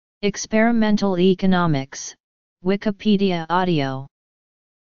Experimental economics, Wikipedia audio.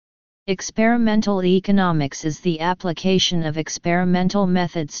 Experimental economics is the application of experimental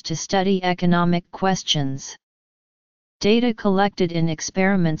methods to study economic questions. Data collected in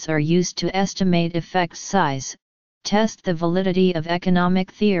experiments are used to estimate effect size, test the validity of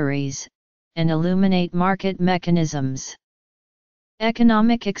economic theories, and illuminate market mechanisms.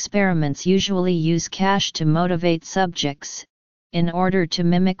 Economic experiments usually use cash to motivate subjects, in order to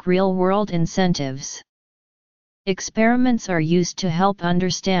mimic real-world incentives. Experiments are used to help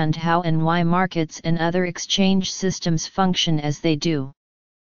understand how and why markets and other exchange systems function as they do.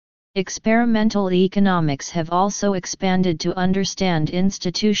 Experimental economics have also expanded to understand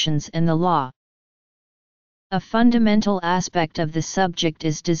institutions and the law. A fundamental aspect of the subject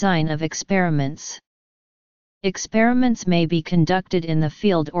is design of experiments. Experiments may be conducted in the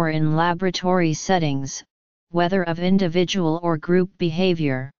field or in laboratory settings, whether of individual or group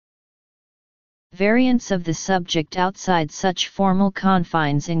behavior. Variants of the subject outside such formal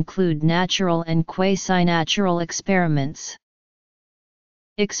confines include natural and quasi-natural experiments.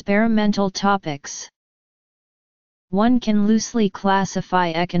 Experimental topics. One can loosely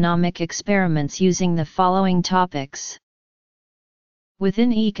classify economic experiments using the following topics.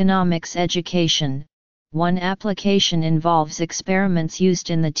 Within economics education, one application involves experiments used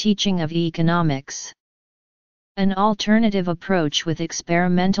in the teaching of economics. An alternative approach with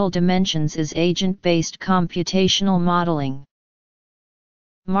experimental dimensions is agent-based computational modeling.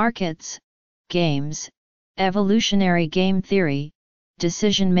 Markets, games, evolutionary game theory,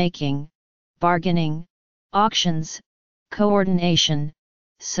 decision-making, bargaining, auctions, coordination,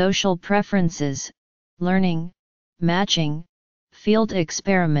 social preferences, learning, matching, field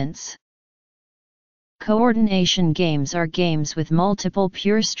experiments. Coordination games are games with multiple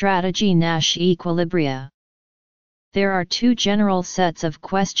pure strategy Nash equilibria. There are two general sets of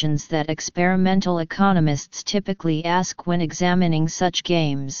questions that experimental economists typically ask when examining such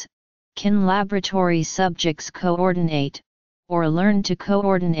games. Can laboratory subjects coordinate, or learn to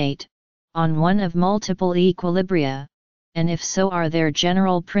coordinate, on one of multiple equilibria, and if so, are there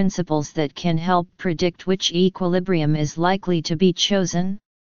general principles that can help predict which equilibrium is likely to be chosen?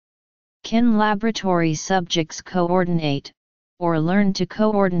 Can laboratory subjects coordinate, or learn to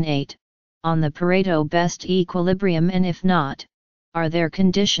coordinate, on the Pareto best equilibrium, and if not, are there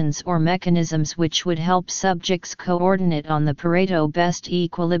conditions or mechanisms which would help subjects coordinate on the Pareto best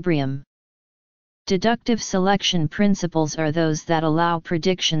equilibrium? Deductive selection principles are those that allow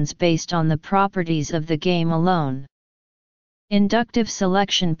predictions based on the properties of the game alone. Inductive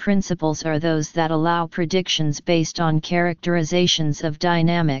selection principles are those that allow predictions based on characterizations of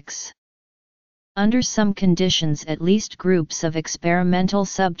dynamics. Under some conditions, at least groups of experimental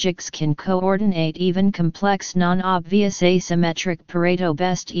subjects can coordinate even complex non-obvious asymmetric Pareto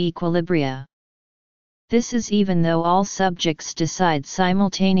best equilibria. This is even though all subjects decide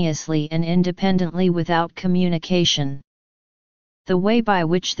simultaneously and independently without communication. The way by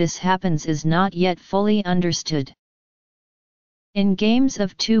which this happens is not yet fully understood. In games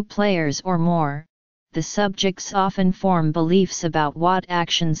of 2 players or more, the subjects often form beliefs about what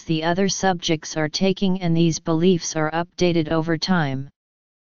actions the other subjects are taking, and these beliefs are updated over time.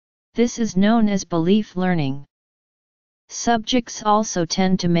 This is known as belief learning. Subjects also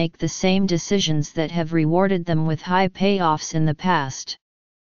tend to make the same decisions that have rewarded them with high payoffs in the past.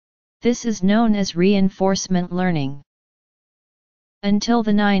 This is known as reinforcement learning. Until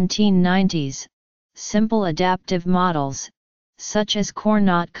the 1990s, simple adaptive models, such as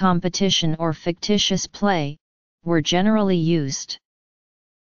core-knot competition or fictitious play, were generally used.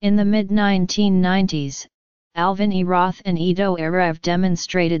 In the mid-1990s, Alvin E. Roth and Ido Arev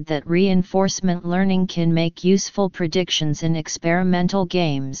demonstrated that reinforcement learning can make useful predictions in experimental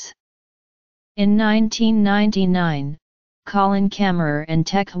games. In 1999, Colin Kammerer and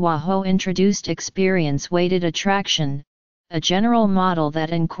Tech Hwa Ho introduced experience-weighted attraction, a general model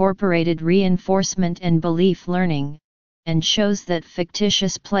that incorporated reinforcement and belief learning, and shows that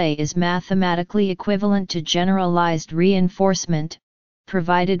fictitious play is mathematically equivalent to generalized reinforcement,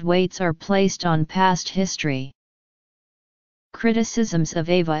 provided weights are placed on past history. Criticisms of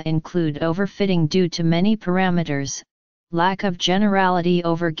AVA include overfitting due to many parameters, lack of generality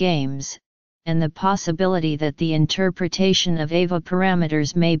over games, and the possibility that the interpretation of AVA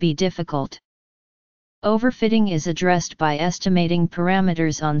parameters may be difficult. Overfitting is addressed by estimating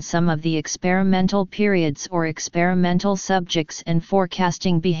parameters on some of the experimental periods or experimental subjects and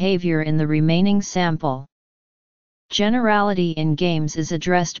forecasting behavior in the remaining sample. Generality in games is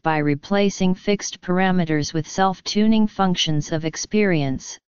addressed by replacing fixed parameters with self-tuning functions of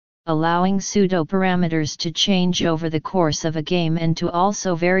experience, allowing pseudoparameters to change over the course of a game and to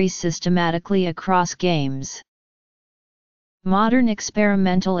also vary systematically across games. Modern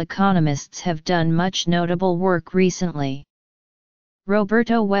experimental economists have done much notable work recently.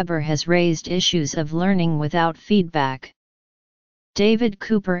 Roberto Weber has raised issues of learning without feedback. David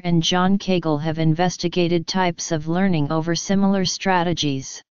Cooper and John Cagle have investigated types of learning over similar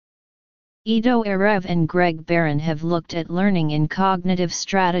strategies. Ido Arev and Greg Barron have looked at learning in cognitive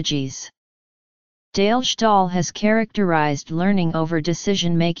strategies. Dale Stahl has characterized learning over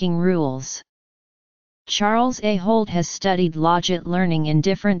decision-making rules. Charles A. Holt has studied logit learning in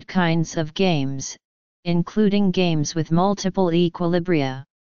different kinds of games, including games with multiple equilibria.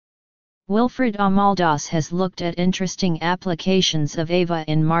 Wilfred Amaldas has looked at interesting applications of AVA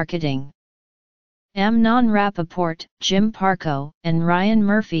in marketing. Amnon Rappaport, Jim Parco, and Ryan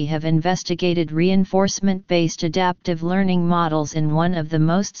Murphy have investigated reinforcement-based adaptive learning models in one of the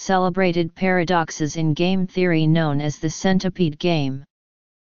most celebrated paradoxes in game theory known as the centipede game.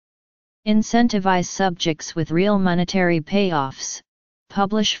 Incentivize subjects with real monetary payoffs,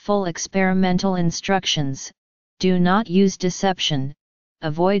 publish full experimental instructions, do not use deception,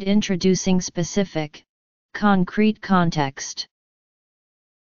 avoid introducing specific, concrete context.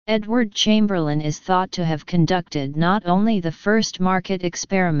 Edward Chamberlain is thought to have conducted not only the first market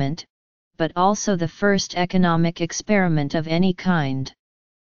experiment, but also the first economic experiment of any kind.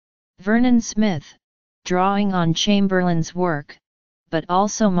 Vernon Smith, drawing on Chamberlain's work, but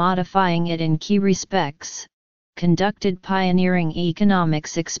also modifying it in key respects, conducted pioneering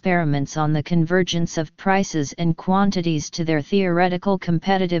economics experiments on the convergence of prices and quantities to their theoretical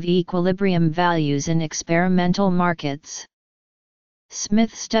competitive equilibrium values in experimental markets.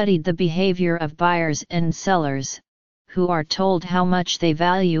 Smith studied the behavior of buyers and sellers, who are told how much they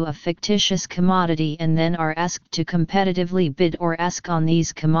value a fictitious commodity and then are asked to competitively bid or ask on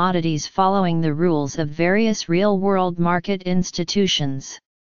these commodities following the rules of various real-world market institutions.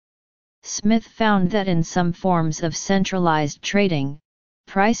 Smith found that in some forms of centralized trading,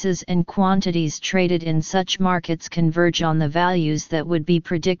 prices and quantities traded in such markets converge on the values that would be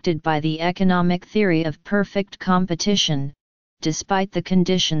predicted by the economic theory of perfect competition, despite the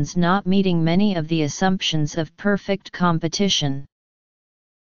conditions not meeting many of the assumptions of perfect competition.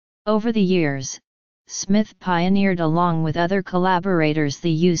 Over the years, Smith pioneered along with other collaborators the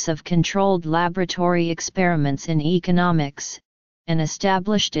use of controlled laboratory experiments in economics, and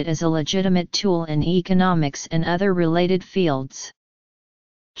established it as a legitimate tool in economics and other related fields.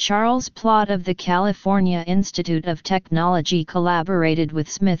 Charles Plott of the California Institute of Technology collaborated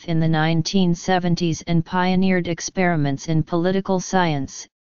with Smith in the 1970s and pioneered experiments in political science,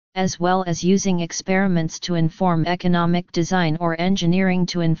 as well as using experiments to inform economic design or engineering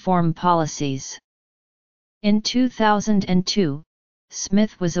to inform policies. In 2002,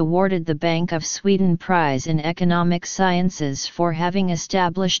 Smith was awarded the Bank of Sweden Prize in Economic Sciences for having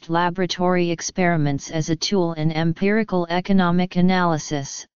established laboratory experiments as a tool in empirical economic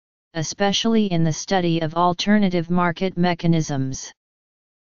analysis, especially in the study of alternative market mechanisms.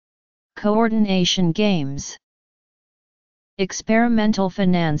 Coordination games. Experimental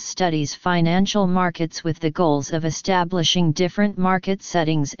finance studies financial markets with the goals of establishing different market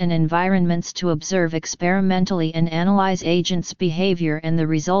settings and environments to observe experimentally and analyze agents' behavior and the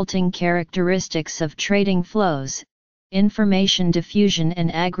resulting characteristics of trading flows, information diffusion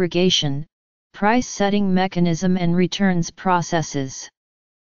and aggregation, price setting mechanism and returns processes.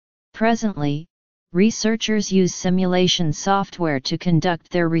 Presently, researchers use simulation software to conduct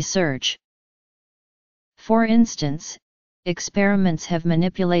their research. For instance, experiments have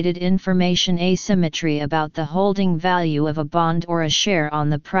manipulated information asymmetry about the holding value of a bond or a share on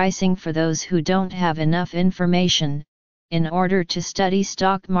the pricing for those who don't have enough information, in order to study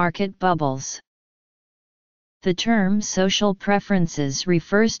stock market bubbles. The term social preferences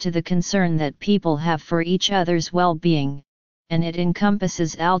refers to the concern that people have for each other's well-being, and it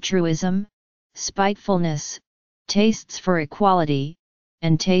encompasses altruism, spitefulness, tastes for equality,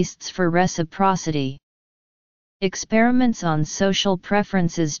 and tastes for reciprocity. Experiments on social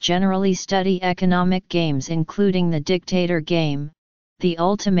preferences generally study economic games including the dictator game, the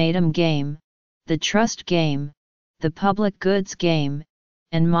ultimatum game, the trust game, the public goods game,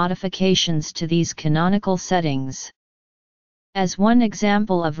 and modifications to these canonical settings. As one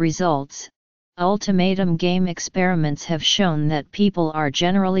example of results, ultimatum game experiments have shown that people are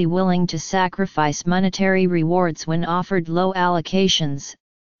generally willing to sacrifice monetary rewards when offered low allocations,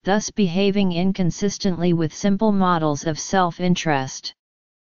 thus behaving inconsistently with simple models of self-interest.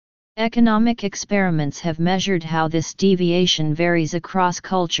 Economic experiments have measured how this deviation varies across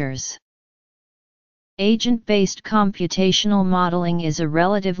cultures. Agent-based computational modeling is a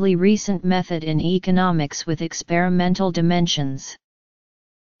relatively recent method in economics with experimental dimensions.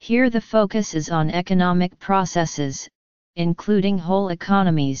 Here the focus is on economic processes, including whole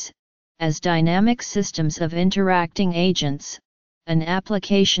economies, as dynamic systems of interacting agents, an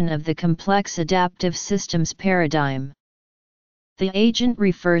application of the complex adaptive systems paradigm. The agent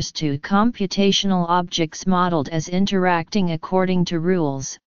refers to computational objects modeled as interacting according to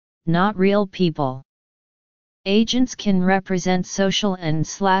rules, not real people. Agents can represent social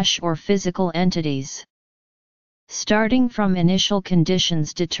and/or physical entities. Starting from initial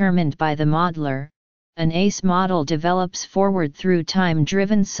conditions determined by the modeler, an ACE model develops forward through time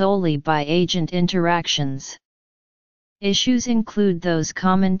driven solely by agent interactions. Issues include those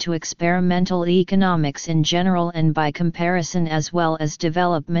common to experimental economics in general and by comparison, as well as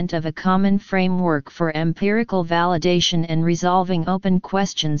development of a common framework for empirical validation and resolving open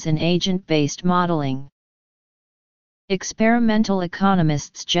questions in agent-based modeling. Experimental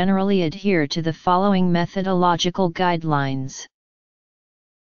economists generally adhere to the following methodological guidelines.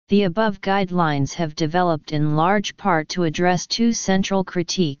 The above guidelines have developed in large part to address two central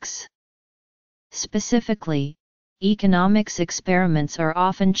critiques. Specifically, economics experiments are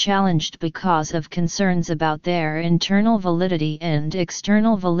often challenged because of concerns about their internal validity and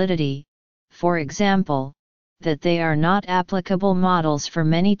external validity, for example, that they are not applicable models for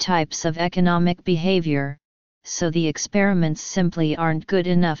many types of economic behavior, so the experiments simply aren't good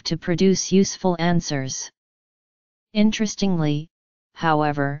enough to produce useful answers. Interestingly,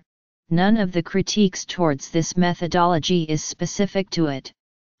 however, none of the critiques towards this methodology is specific to it,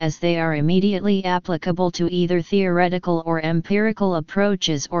 as they are immediately applicable to either theoretical or empirical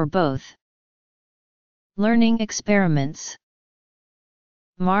approaches or both. Learning experiments,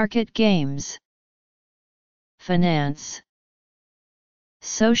 market games, finance,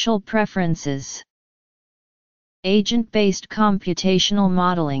 social preferences, agent-based computational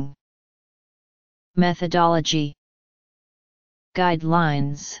modeling, methodology,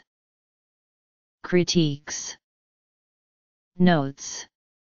 guidelines, critiques, notes.